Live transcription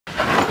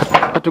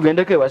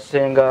Atugendeke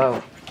wasenga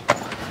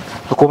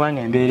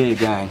kubanga embeera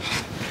egaanye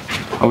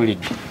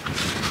awulidde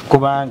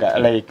kubanga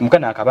like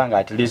mukana akabanga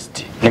at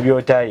least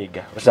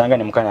nebyotayiga osanga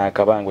ne mukana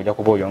akabanga ojja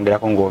kuba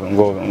oyongerako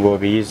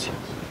ng'obiyizi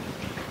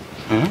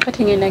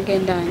kati ngenda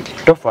genda nti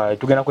tofa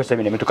tugenda kukozesa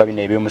bino ebintu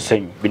kabina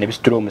eby'omusenyu bino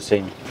ebisitula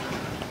omusenyu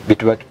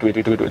bituba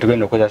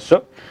tugenda okukozesa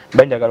so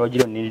banjagala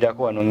ogira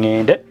onirirako wano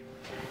ngende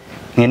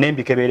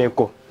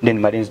mbikebereko then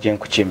malinzi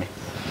gyenkukime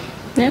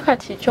naye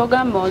kati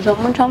kyogamba ozo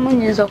omuntu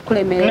amunyiza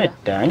okulemerera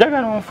nedda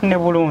njagala onfune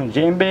bulungi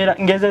embeera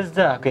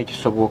ngezezzaako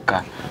ekisoboka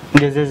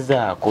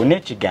ngezezzaako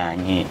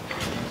n'ekiganye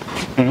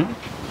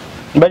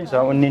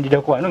mbanyisa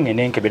onindirako wano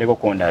ngende nkebereko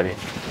kondabe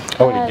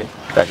awulidde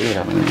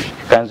kateera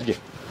kanzije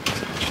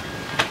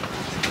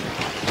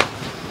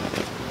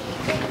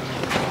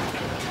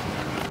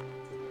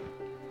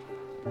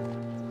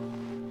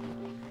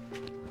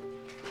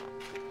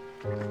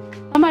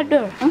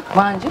Amador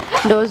wanje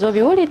ndowooza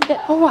obiwulidde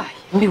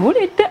owaayi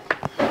mbiwulidde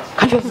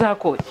kati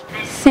ozaako ki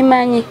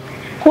simanyi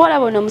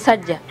kuwalaba ono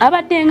omusajja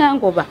abadde nga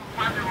ngoba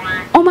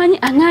omanyi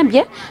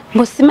aŋambye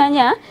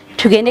mbusimanya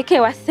tugendeko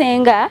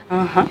ewasenga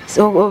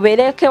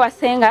obeereko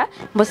ewasenga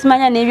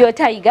mbusimanya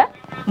n'ebyotayiga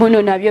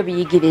muno nabyo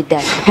biyigire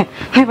ddala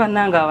ne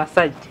bannanga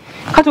abasajja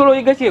kati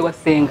olwoyiga ki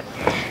ewasenga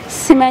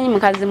simanyi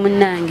mukazi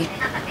munnange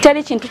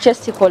teri kintu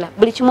kyesikola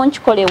buli kimu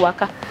nkikola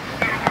ewaka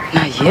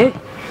naye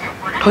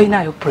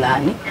toyinayo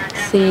pulaani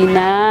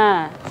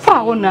siina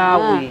faawo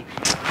naawe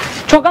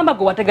kyogamba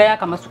gwe wategayo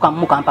akamasu kamu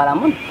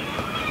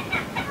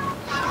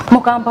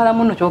mukampala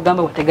muno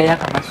kyogamba wategayo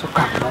akamasu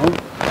kamu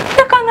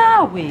leka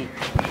naawe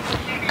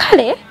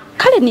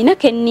kale nina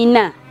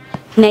kennina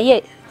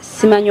naye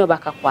simanyi oba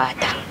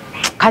kakwata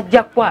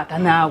kajja kukwata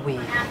naawe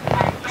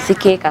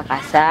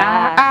sikeekakasa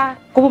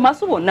ku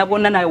bumasu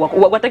bonna naye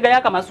wategayo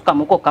akamasu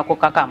kamu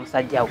kokka ka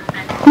musajjawo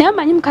naye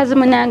omanyi mukazi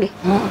munange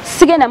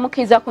sigenda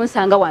mukkiriza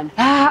kunsanga wano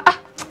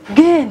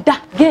genda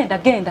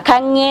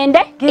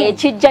kaŋŋende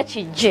ekijja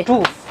kijje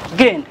tuufu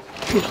genda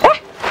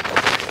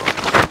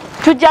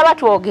tujja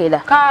batwogera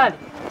kale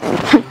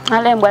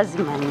ala embwa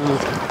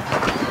zimanyire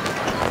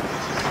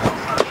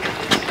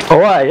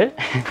owaaye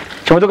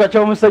kimotoka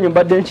ky'omusenyu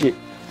mbadde nki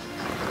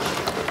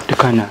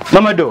tukana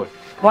mama dole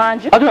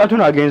wanje ate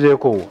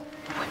naagenzeeko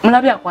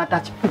mulabye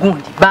akwata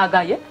gundi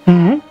baagaye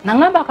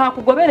naŋŋamba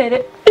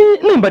kakugoberere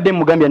nembadde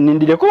mugambya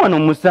nindireko wano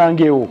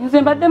musangewo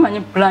nze mbadde manyi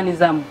pulaani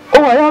zamu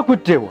owaaye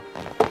akuttewa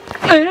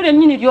era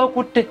lyennyini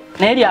lyokutte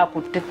naye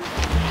lyakutte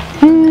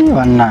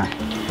banna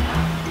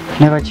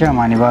ne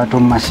bakyamaani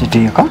batumma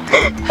siteeka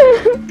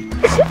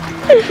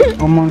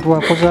omuntu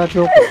wakoze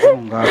atya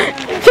okufunga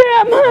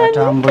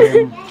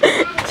atambulemu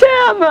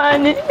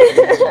kyamaani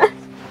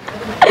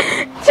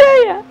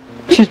kyeya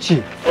kiki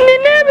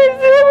nina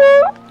ebizibu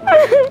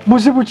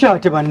buzibu ki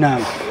ate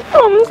bannange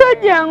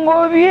omusajja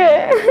ngobye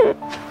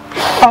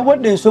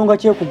awadde ensonga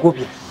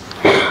kyekugobya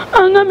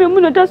aŋambye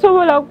muno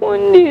tasobola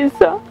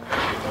kundiisa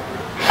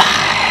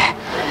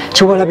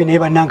kiwalabi naye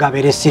bannange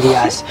abeere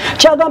siriyasi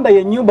kyagamba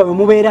ye ennyumba bwe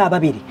mubeera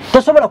ababiri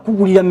tosobola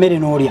kukugulira mmere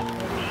n'olya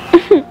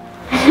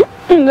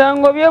nga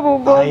ngobye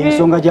bugobi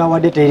ensonga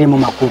gyawadde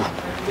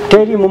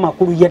teriimu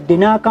makulu yadde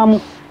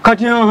n'akamu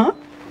kati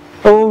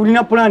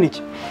olina pulaani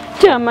ki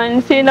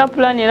kyamaani sirina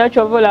pulaani era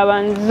kyova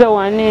olaba nzize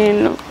wano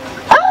eno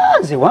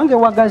nze wange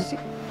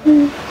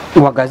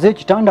wagazi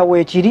ekitanda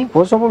weekiri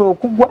osobola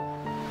okugwa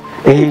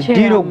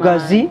eddiro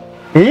gazi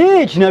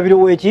kinabiro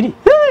weekiri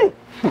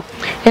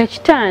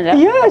ekitanda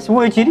yes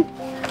weekiri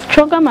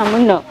kyogamba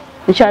muno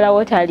mukyala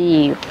wo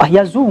taliiyo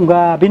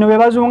yazunga bino bye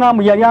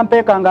bazungamu yali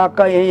ampeekanga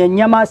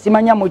ennyama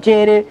asimanya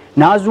muceere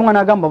n'azunga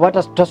n'agamba oba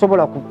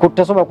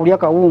tasobola kulya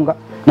kawunga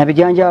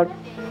nabijanjalo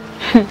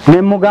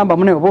ne mugamba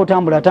mune oba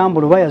otambula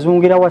oba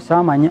yazungira wa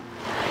saamanya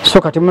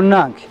so kati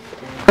munnange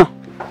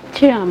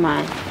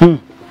kyamaani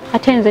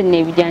ate nze nno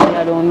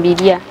ebijanjalo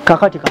mbirya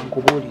kakati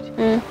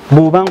kankubuulire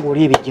bw'oba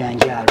ng'oli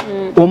ebijanjalo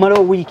omala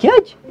owiiki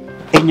egi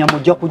ennyama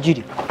ojja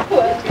kugirya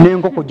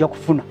n'enkoko ojja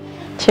kufuna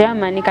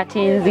kyamaani kati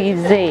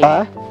nzize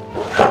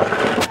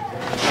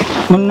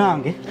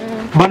munnange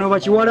bano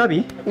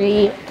bakiwalabi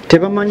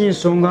tebamanyi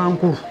nsonga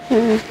nkulu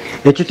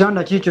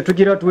ekitanda kiikyo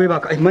tugira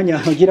twebaka emanya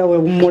gira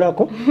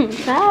wewummulako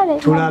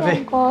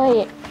tulabe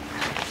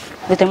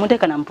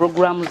temuteeka na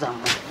puroguramu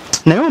zammwe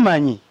naye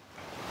omanyi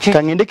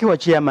kaŋŋendeko wa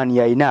chairman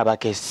yalina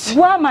abakesi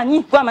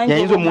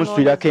yayinza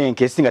omunsuirako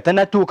enkesi nga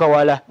tanatuuka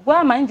wala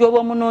gwamanyi gyoba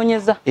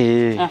omunoonyeza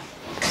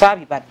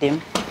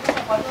saabibaddemu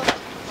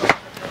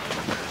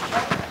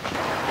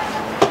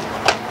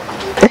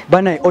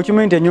banaye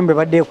okimanyi nti ennyumba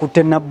ebadde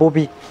ekutte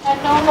nabbobi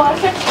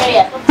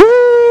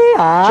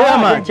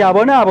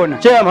kyabonaabona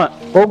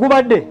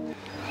ogubadde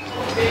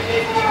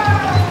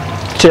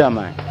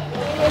chairman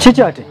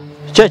kiki ate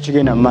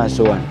kyekigenda mu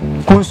maaso wano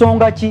ku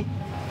nsonga ki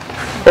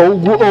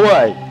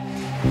owaayi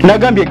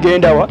nagambye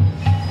gendawa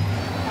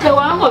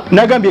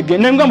nagambye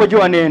nengamba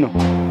giwana eno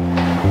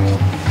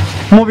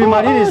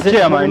mubimalirize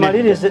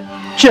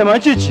kyema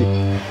kiki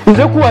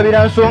nze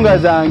kuwabira nsonga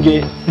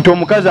zange nti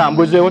omukazi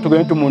ambuzeewo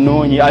tugende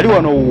tumunoonye ali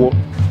wano wuwo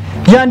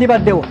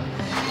yandibaddewa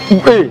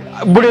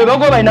buli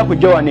bago balina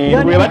kujja wano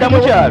eno bwe badda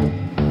mukyalo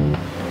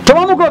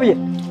wamugobye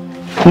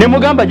ne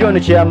mugamba John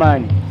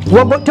Chairman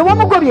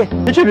tewamugobye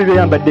ekyo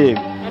bibeyambadde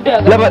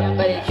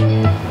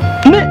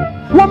ne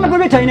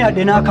wamugobye talina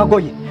yadde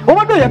n'akagoye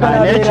obadde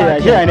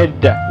oyagala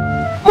nedda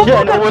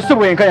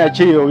obusibwa enkaya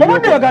kiyo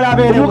obadde oyagala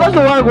abeerewo omukazi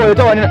wange oyo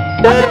tawanira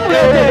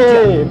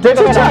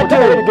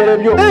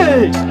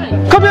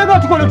kabyagala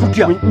tukole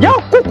tutya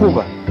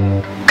njakukuba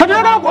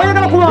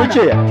oyagala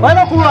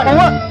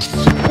kulwana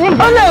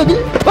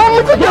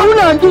omusajja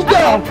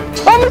unanjuja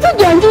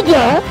omusajja njuja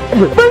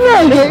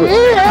banange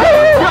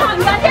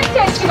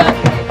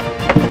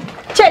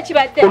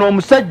kyekibadde ono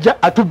omusajja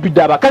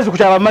atubbidde abakazi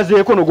kukyaba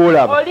bamazeeko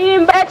nogolaba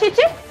olimba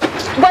ekiki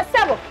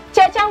bwessabo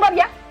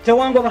kyekyangobya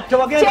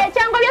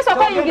kyekyangobya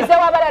soka oyingize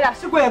wabalala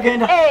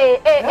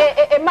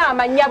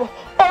maama nnyabo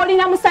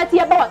olina mu saati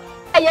ya bawa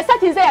eyo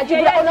saati nze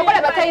yagigula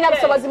onokola batalina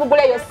busobozi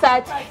bugula eyo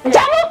saati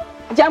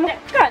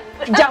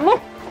jamu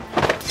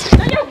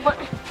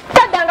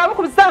kaddanga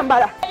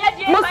bukubuzambala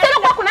musero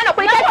kwakunana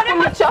kulika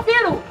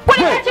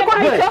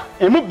ekikulu kyo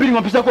emubbiri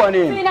mwapisako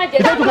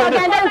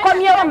wanegenda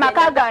nkomyewo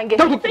mumaka gange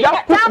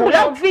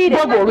tambula onviire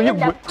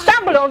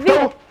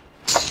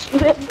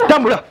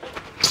tambula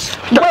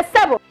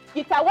bwessabo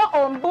yitawo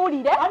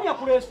ombulire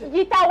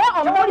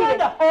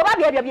oba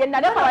byebyo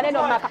byenaleka wanene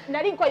omumaka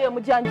nali nkoyo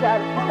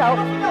omujanjalo yitawo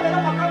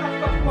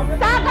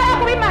saagala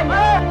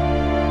kubimanya